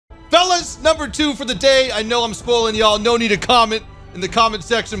Fellas, number 2 for the day. I know I'm spoiling y'all. No need to comment in the comment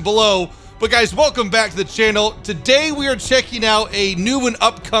section below. But guys, welcome back to the channel. Today we are checking out a new and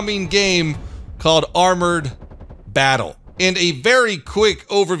upcoming game called Armored Battle. And a very quick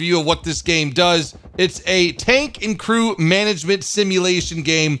overview of what this game does. It's a tank and crew management simulation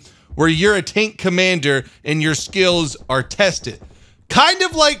game where you're a tank commander and your skills are tested. Kind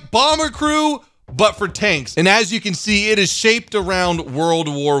of like Bomber Crew, but for tanks. And as you can see, it is shaped around World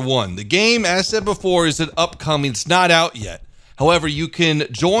War I. The game, as said before, is an upcoming. It's not out yet. However, you can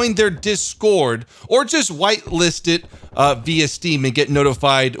join their Discord or just whitelist it via Steam and get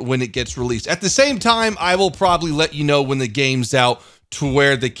notified when it gets released. At the same time, I will probably let you know when the game's out to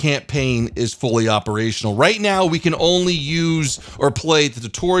where the campaign is fully operational. Right now, we can only use or play the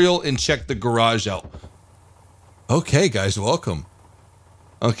tutorial and check the garage out. Okay, guys, welcome.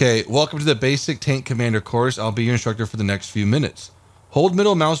 Okay, welcome to the basic tank commander course. I'll be your instructor for the next few minutes. Hold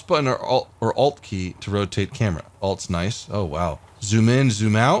middle mouse button or Alt key to rotate camera. Alt's nice. Oh, wow. Zoom in,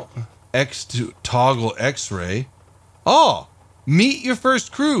 zoom out. X to toggle X-ray. Oh, meet your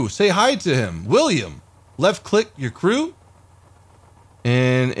first crew. Say hi to him. William. Left click your crew.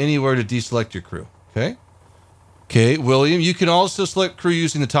 And anywhere to deselect your crew. Okay. Okay, William. You can also select crew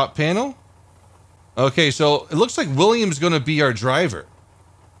using the top panel. Okay, so it looks like William's going to be our driver.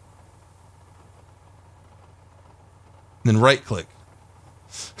 Then right click.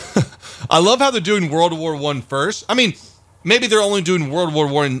 I love how they're doing World War I first. I mean, maybe they're only doing World War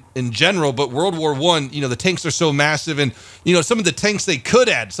I in general, but World War I, you know, the tanks are so massive, and, you know, some of the tanks they could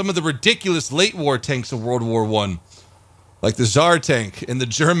add, some of the ridiculous late war tanks of World War I, like the Tsar tank and the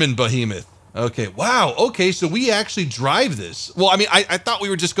German behemoth. Okay, wow, okay, so we actually drive this. Well, I mean, I thought we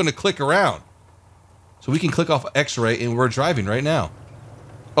were just going to click around. So we can click off X-ray, and we're driving right now.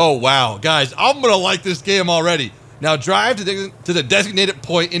 Oh, wow, guys, I'm going to like this game already. Now drive to the designated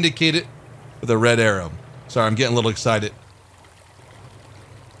point indicated with a red arrow. Sorry, I'm getting a little excited.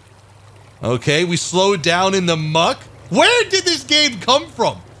 Okay, we slowed down in the muck. Where did this game come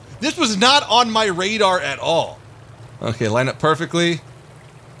from? This was not on my radar at all. Okay, line up perfectly.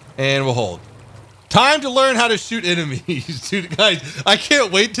 And we'll hold. Time to learn how to shoot enemies. Dude, guys, I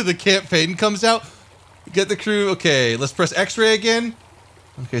can't wait till the campaign comes out. Get the crew. Okay, let's press X-ray again.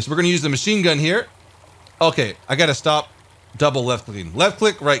 Okay, so we're going to use the machine gun here. Okay, I gotta stop double left clicking. Left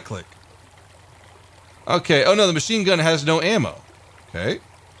click, right click. Okay, oh no, the machine gun has no ammo. Okay.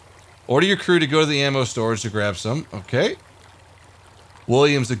 Order your crew to go to the ammo storage to grab some. Okay.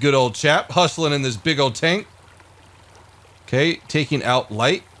 William's a good old chap, hustling in this big old tank. Okay, taking out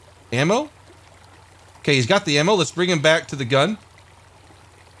light ammo. Okay, he's got the ammo. Let's bring him back to the gun.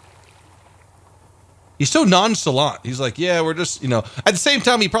 He's so nonchalant. He's like, yeah, we're just, you know. At the same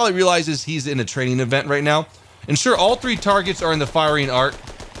time, he probably realizes he's in a training event right now. Ensure all 3 targets are in the firing arc.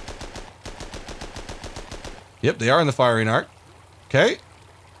 Yep, they are in the firing arc. Okay.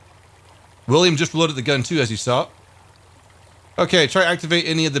 William just reloaded the gun too, as you saw. Okay, try to activate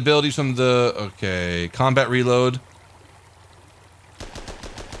any of the abilities from the, okay, combat reload.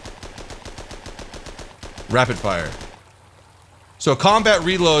 Rapid fire. So combat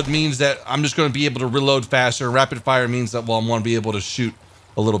reload means that I'm just going to be able to reload faster. Rapid fire means that, well, I'm going to be able to shoot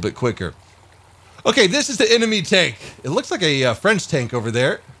a little bit quicker. Okay, this is the enemy tank. It looks like a French tank over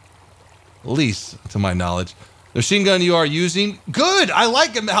there. At least, to my knowledge. The machine gun you are using. Good! I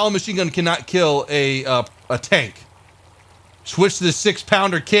like how a machine gun cannot kill a tank. Switch to the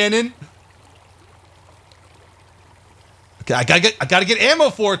 6-pounder cannon. Okay, I gotta get ammo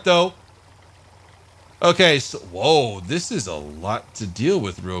for it, though. Okay, so, whoa, this is a lot to deal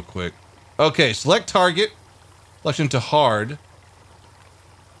with real quick. Okay, select target. Selection to hard.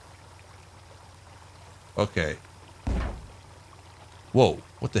 Okay. Whoa,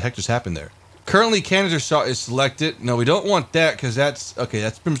 what the heck just happened there? Currently, canister shot is selected. No, we don't want that because that's, okay,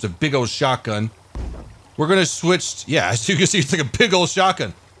 that's pretty much a big old shotgun. We're going to switch, yeah, as you can see, it's like a big old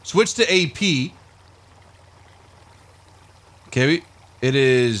shotgun. Switch to AP. Okay, it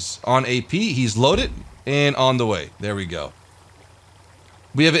is on AP. He's loaded. And on the way. There we go.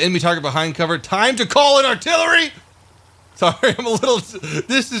 We have an enemy target behind cover. Time to call in artillery! Sorry, I'm a little...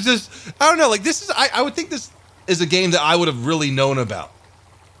 This is just... I don't know. Like, this is... I would think this is a game that I would have really known about.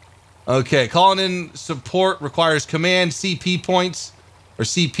 Okay, calling in support requires command CP points. Or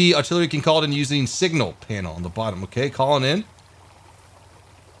CP. Artillery can call it in using signal panel on the bottom. Okay, calling in.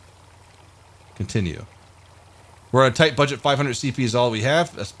 Continue. We're on a tight budget. 500 CP is all we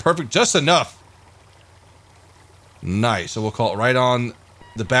have. That's perfect. Just enough. Nice. So we'll call it right on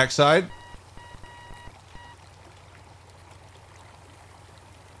the backside.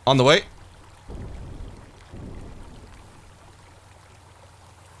 On the way.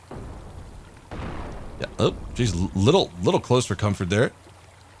 Oh, geez, little close for comfort there.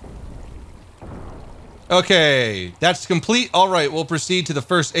 Okay, that's complete. All right, we'll proceed to the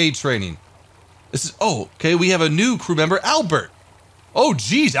first aid training. This is, oh, okay, we have a new crew member, Albert. Oh,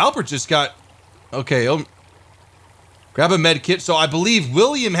 geez, Albert just got, okay, grab a med kit. So I believe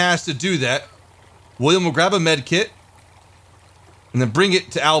William has to do that. William will grab a med kit and then bring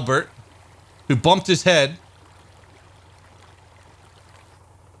it to Albert, who bumped his head.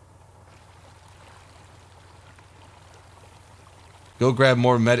 Go grab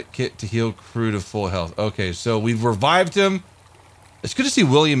more medic kit to heal crew to full health. Okay, so we've revived him. It's good to see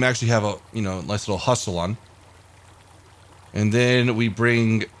William actually have a, you know, nice little hustle on. And then we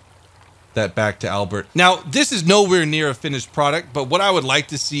bring that back to Albert. Now, this is nowhere near a finished product, but what I would like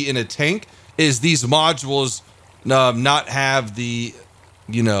to see in a tank is these modules not have the,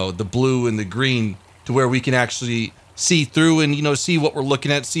 you know, the blue and the green to where we can actually see through and, you know, see what we're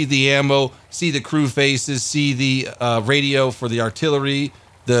looking at, see the ammo, see the crew faces, see the radio for the artillery,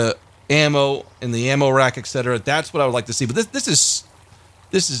 the ammo and the ammo rack, etc. That's what I would like to see. But this is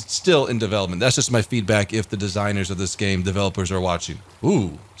still in development. That's just my feedback if the designers of this game, developers, are watching.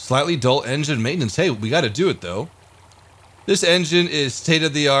 Ooh, slightly dull engine maintenance. Hey, we got to do it though. This engine is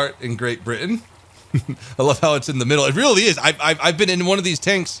state-of-the-art in Great Britain. I love how it's in the middle. It really is. I've been in one of these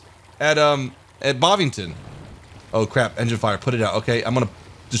tanks at Bovington. Oh crap, engine fire, put it out. Okay, I'm gonna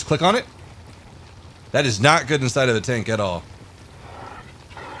just click on it. That is not good inside of the tank at all.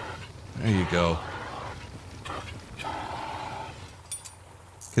 There you go.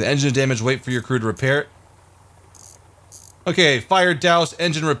 Okay, the engine damage, wait for your crew to repair it. Okay, fire doused,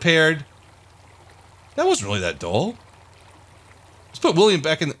 engine repaired. That wasn't really that dull. Let's put William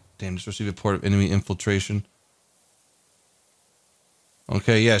back in the... Damn, just received a report of enemy infiltration.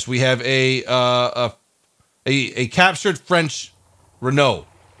 Okay, yes, we have a captured French Renault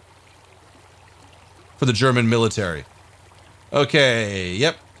for the German military. Okay,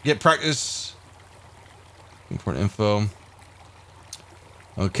 yep, get practice. Important info.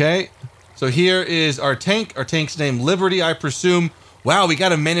 Okay, so here is our tank. Our tank's named Liberty, I presume. Wow, we got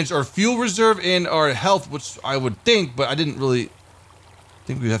to manage our fuel reserve and our health, which I would think, but I didn't really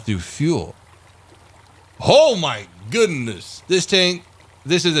think we'd have to do fuel. Oh my goodness, this tank.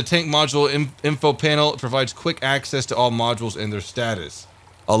 This is a tank module info panel. It provides quick access to all modules and their status.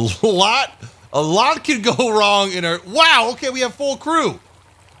 A lot could go wrong in our... Wow, okay, we have full crew.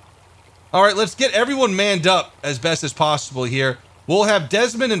 All right, let's get everyone manned up as best as possible here. We'll have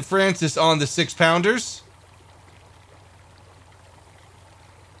Desmond and Francis on the 6-pounders.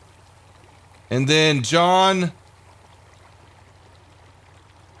 And then John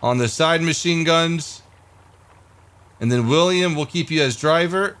on the side machine guns. And then William will keep you as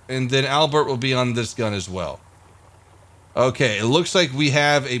driver, and then Albert will be on this gun as well. Okay, it looks like we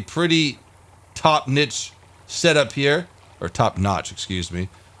have a pretty top niche setup here, or top notch, excuse me.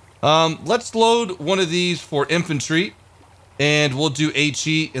 Let's load one of these for infantry, and we'll do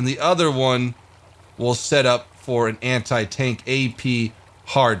HE, and the other one we'll set up for an anti-tank AP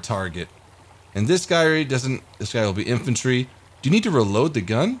hard target. And this guy doesn't, this guy will be infantry. Do you need to reload the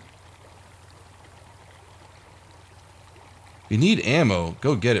gun? You need ammo,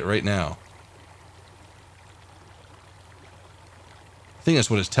 go get it right now. I think that's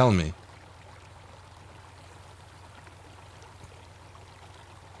what it's telling me.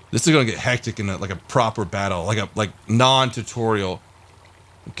 This is gonna get hectic in like a proper battle, like non-tutorial.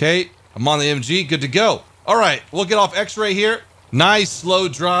 Okay, I'm on the MG, good to go. All right, we'll get off X-ray here. Nice slow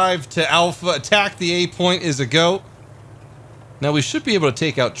drive to Alpha. Attack the A point is a go. Now we should be able to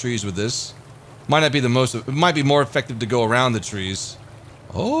take out trees with this. Might not be the most, it might be more effective to go around the trees.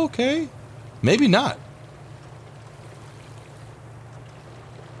 Okay, maybe not.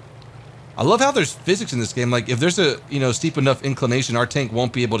 I love how there's physics in this game. Like if there's a, you know, steep enough inclination, our tank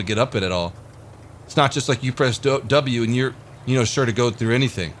won't be able to get up it at all. It's not just like you press W and you're, you know, sure to go through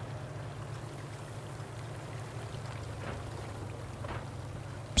anything.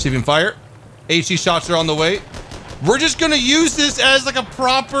 Receiving fire. HE shots are on the way. We're just gonna use this as like a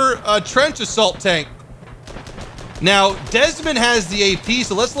proper trench assault tank. Now, Desmond has the AP,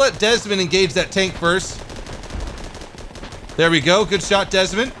 so let's let Desmond engage that tank first. There we go, good shot,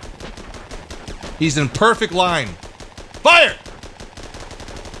 Desmond. He's in perfect line. Fire!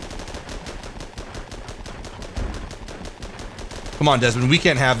 Come on, Desmond, we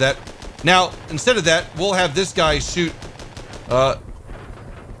can't have that. Now, instead of that, we'll have this guy shoot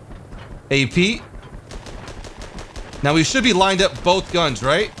AP. Now we should be lined up both guns,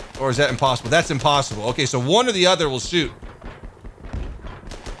 right? Or is that impossible? That's impossible. Okay, so one or the other will shoot.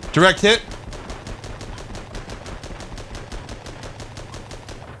 Direct hit.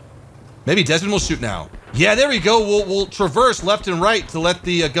 Maybe Desmond will shoot now. Yeah, there we go. We'll traverse left and right to let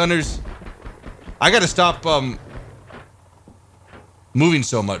the gunners... I gotta stop moving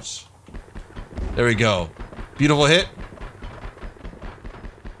so much. There we go. Beautiful hit.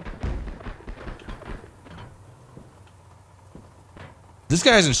 This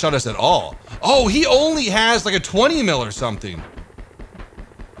guy hasn't shot us at all. Oh, he only has like a 20 mil or something.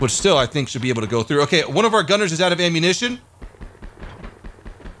 Which still, I think, should be able to go through. Okay, one of our gunners is out of ammunition.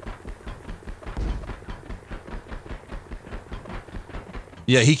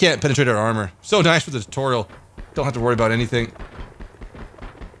 Yeah, he can't penetrate our armor. So nice for the tutorial. Don't have to worry about anything.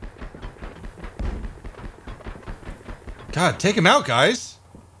 God, take him out, guys.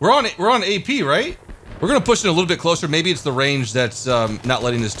 We're on AP, right? We're gonna push it a little bit closer. Maybe it's the range that's not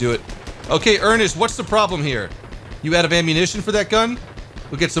letting us do it. Okay, Ernest, what's the problem here? You out of ammunition for that gun?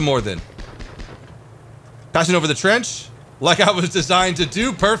 We'll get some more then. Passing over the trench, like I was designed to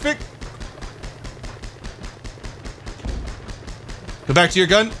do. Perfect. Go back to your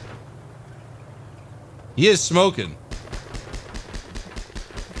gun. He is smoking.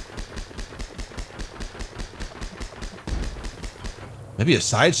 Maybe a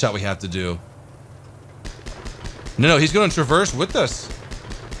side shot we have to do. No, he's going to traverse with us.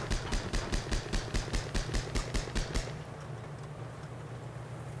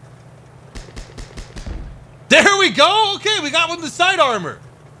 There we go. Okay, we got one of the side armor.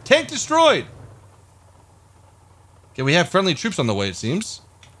 Tank destroyed. Okay, we have friendly troops on the way, it seems.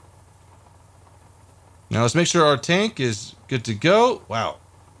 Now let's make sure our tank is good to go. Wow,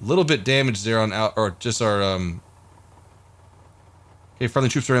 a little bit damaged there on out, or just our Okay, friendly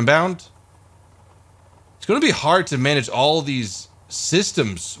troops are inbound. It's going to be hard to manage all these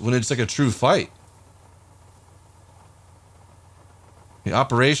systems when it's like a true fight. Okay,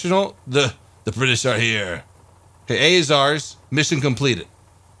 operational. The British are here. Okay, A is ours. Mission completed.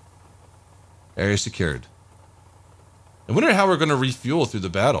 Area secured. I wonder how we're going to refuel through the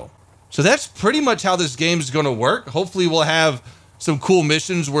battle. So that's pretty much how this game's going to work. Hopefully we'll have some cool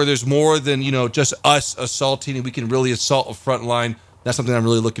missions where there's more than, you know, just us assaulting and we can really assault a front line. That's something I'm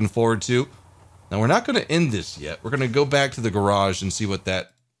really looking forward to. Now, we're not going to end this yet. We're going to go back to the garage and see what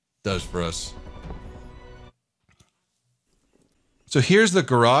that does for us. So here's the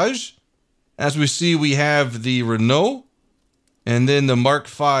garage. As we see, we have the Renault and then the Mark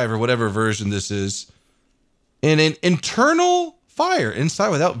V or whatever version this is. And an internal fire inside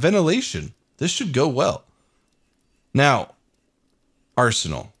without ventilation. This should go well. Now,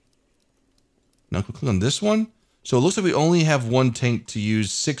 Arsenal. Now, click on this one. So it looks like we only have one tank to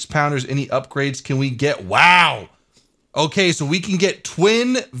use. 6-pounders. Any upgrades can we get? Wow. Okay, so we can get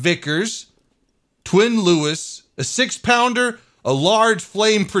twin Vickers, twin Lewis, a 6-pounder, a large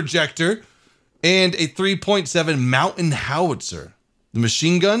flame projector, and a 3.7 mountain howitzer. The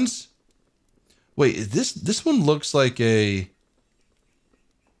machine guns. Wait, this one looks like a...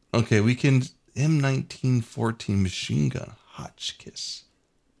 Okay, we can... M1914 machine gun. Hotchkiss.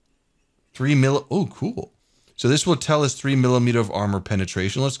 3 mil... Oh, cool. So this will tell us 3 millimeter of armor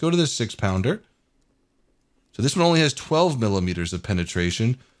penetration. Let's go to the 6-pounder. So this one only has 12 millimeters of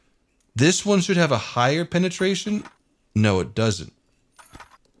penetration. This one should have a higher penetration. No, it doesn't.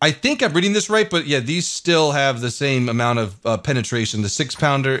 I think I'm reading this right, but yeah, these still have the same amount of penetration, the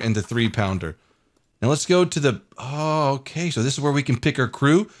 6-pounder and the 3-pounder. Now let's go to the... Oh, okay. So this is where we can pick our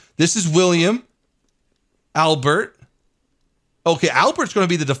crew. This is William. Albert. Okay, Albert's going to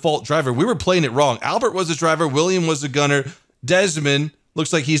be the default driver. We were playing it wrong. Albert was the driver. William was the gunner. Desmond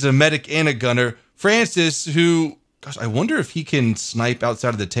looks like he's a medic and a gunner. Francis, who... Gosh, I wonder if he can snipe outside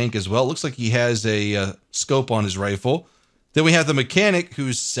of the tank as well. Looks like he has a scope on his rifle. Then we have the mechanic,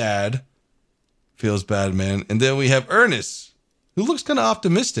 who's sad. Feels bad, man. And then we have Ernest, who looks kind of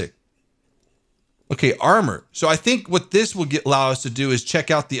optimistic. Okay, armor. So I think what this will allow us to do is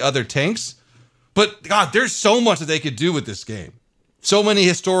check out the other tanks. But, God, there's so much that they could do with this game. So many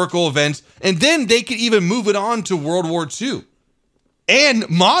historical events. And then they could even move it on to World War II. And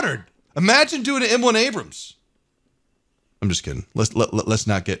modern. Imagine doing an M1 Abrams. I'm just kidding. Let's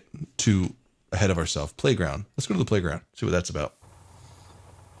not get too ahead of ourselves. Playground. Let's go to the playground. See what that's about.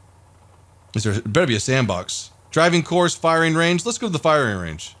 There better be a sandbox. Driving course, firing range. Let's go to the firing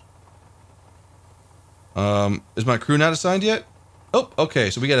range. Is my crew not assigned yet? Oh, okay.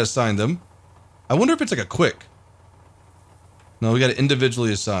 So we got to assign them. I wonder if it's like a quick. No, we got to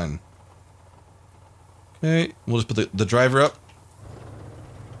individually assign. Okay. We'll just put the driver up.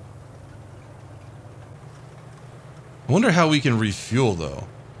 I wonder how we can refuel, though.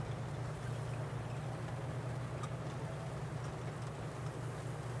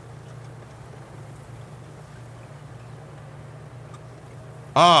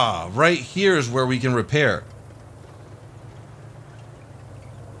 Ah, right here is where we can repair.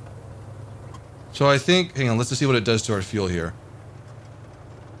 So I think, hang on, let's just see what it does to our fuel here.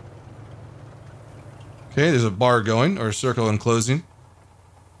 Okay, there's a bar going, or a circle and closing.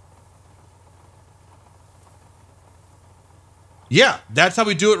 Yeah, that's how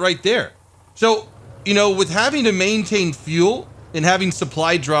we do it right there. So, you know, with having to maintain fuel and having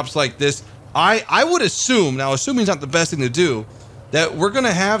supply drops like this, I would assume, now assuming is not the best thing to do, that we're going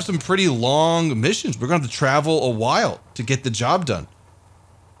to have some pretty long missions. We're going to have to travel a while to get the job done.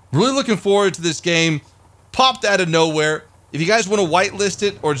 Really looking forward to this game. Popped out of nowhere. If you guys want to whitelist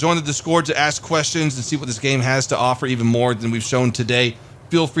it or join the Discord to ask questions and see what this game has to offer even more than we've shown today,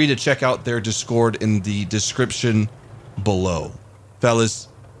 feel free to check out their Discord in the description below. Fellas,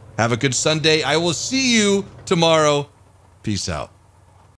 have a good Sunday. I will see you tomorrow. Peace out.